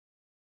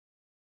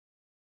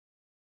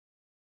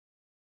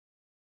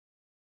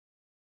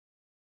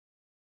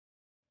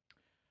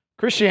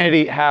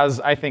Christianity has,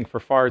 I think,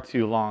 for far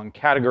too long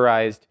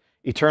categorized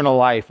eternal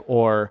life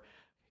or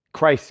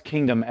Christ's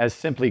kingdom as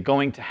simply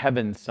going to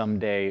heaven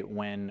someday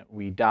when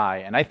we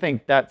die. And I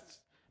think that's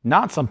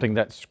not something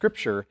that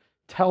Scripture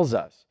tells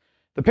us.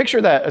 The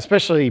picture that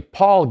especially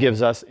Paul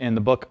gives us in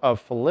the book of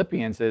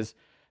Philippians is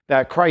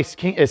that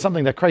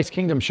something that Christ's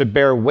kingdom should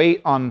bear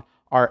weight on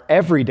our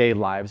everyday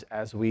lives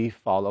as we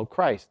follow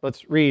Christ.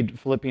 Let's read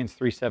Philippians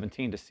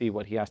 3:17 to see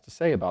what he has to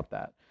say about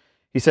that.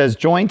 He says,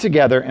 "Join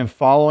together in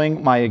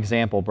following my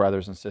example,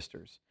 brothers and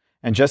sisters.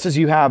 And just as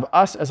you have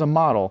us as a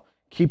model,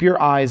 keep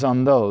your eyes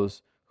on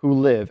those who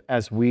live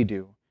as we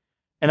do."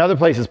 In other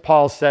places,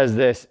 Paul says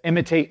this,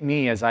 imitate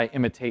me as I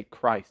imitate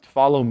Christ.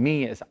 Follow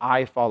me as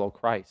I follow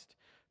Christ.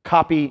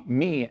 Copy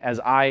me as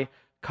I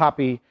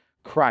copy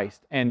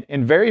Christ. And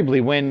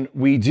invariably, when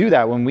we do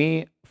that, when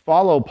we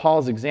follow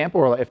Paul's example,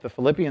 or if the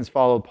Philippians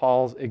followed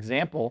Paul's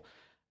example,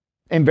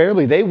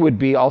 invariably they would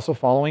be also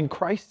following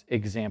Christ's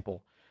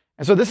example.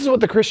 And so this is what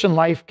the Christian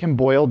life can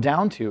boil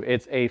down to.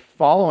 It's a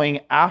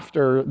following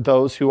after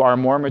those who are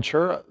more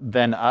mature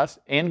than us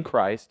in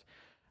Christ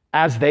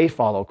as they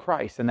follow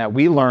Christ, and that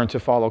we learn to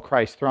follow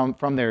Christ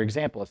from their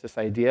example. It's this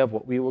idea of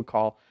what we would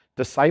call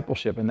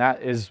discipleship, and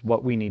that is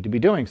what we need to be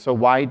doing. So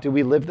why do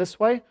we live this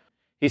way?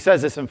 He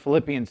says this in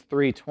Philippians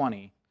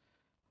 3:20.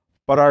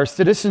 "But our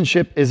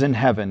citizenship is in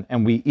heaven,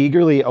 and we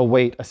eagerly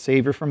await a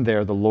Savior from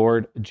there, the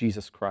Lord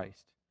Jesus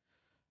Christ."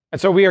 And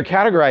so we are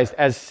categorized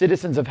as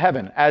citizens of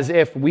heaven, as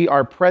if we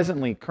are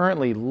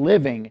currently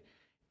living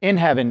in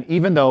heaven,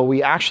 even though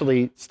we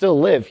actually still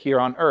live here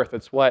on earth.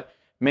 It's what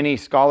many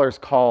scholars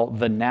call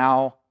the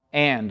now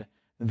and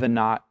the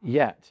not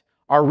yet.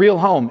 Our real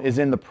home is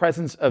in the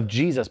presence of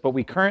Jesus, but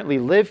we currently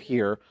live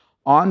here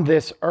on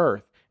this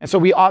earth. And so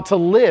we ought to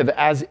live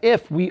as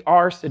if we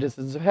are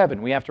citizens of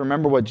heaven. We have to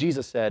remember what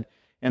Jesus said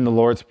in the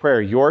Lord's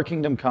Prayer. Your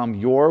kingdom come,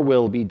 your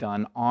will be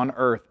done on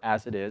earth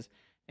as it is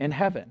in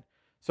heaven.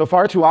 So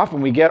far too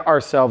often we get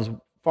ourselves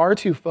far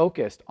too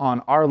focused on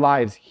our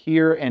lives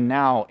here and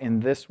now in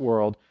this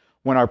world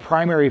when our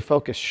primary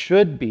focus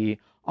should be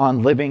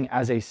on living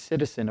as a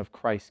citizen of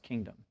Christ's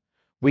kingdom.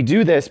 We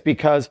do this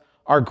because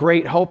our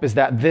great hope is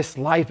that this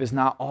life is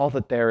not all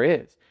that there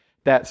is,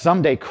 that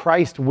someday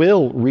Christ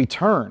will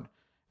return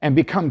and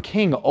become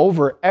king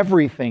over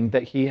everything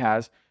that he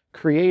has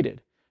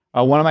created.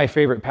 One of my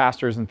favorite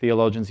pastors and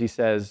theologians, he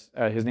says,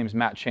 his name is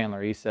Matt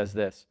Chandler, he says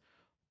this,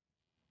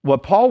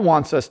 "What Paul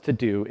wants us to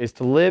do is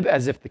to live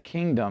as if the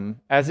kingdom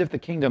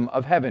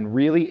of heaven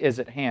really is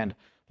at hand,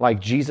 like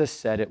Jesus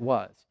said it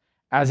was,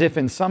 as if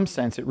in some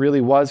sense it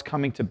really was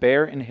coming to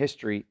bear in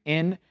history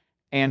in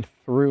and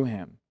through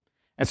him."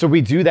 And so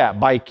we do that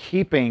by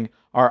keeping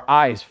our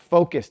eyes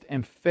focused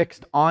and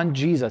fixed on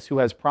Jesus, who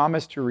has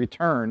promised to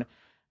return,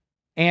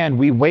 and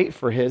we wait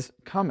for his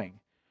coming.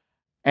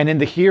 And in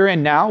the here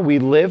and now, we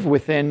live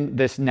within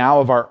this now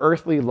of our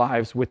earthly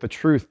lives with the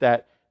truth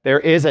that there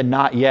is a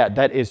not yet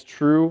that is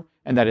true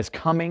and that is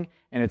coming,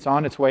 and it's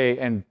on its way.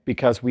 And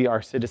because we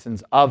are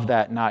citizens of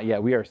that not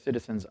yet, we are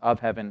citizens of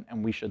heaven,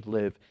 and we should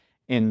live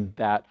in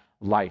that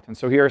light. And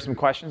so here are some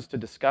questions to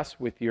discuss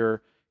with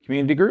your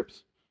community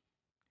groups.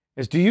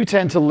 Do you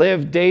tend to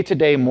live day to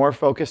day more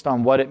focused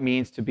on what it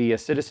means to be a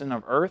citizen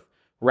of earth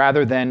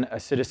rather than a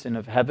citizen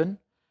of heaven?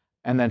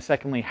 And then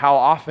secondly, how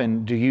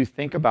often do you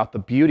think about the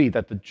beauty,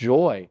 that the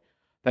joy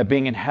that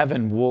being in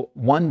heaven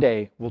one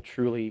day will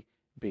truly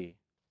be?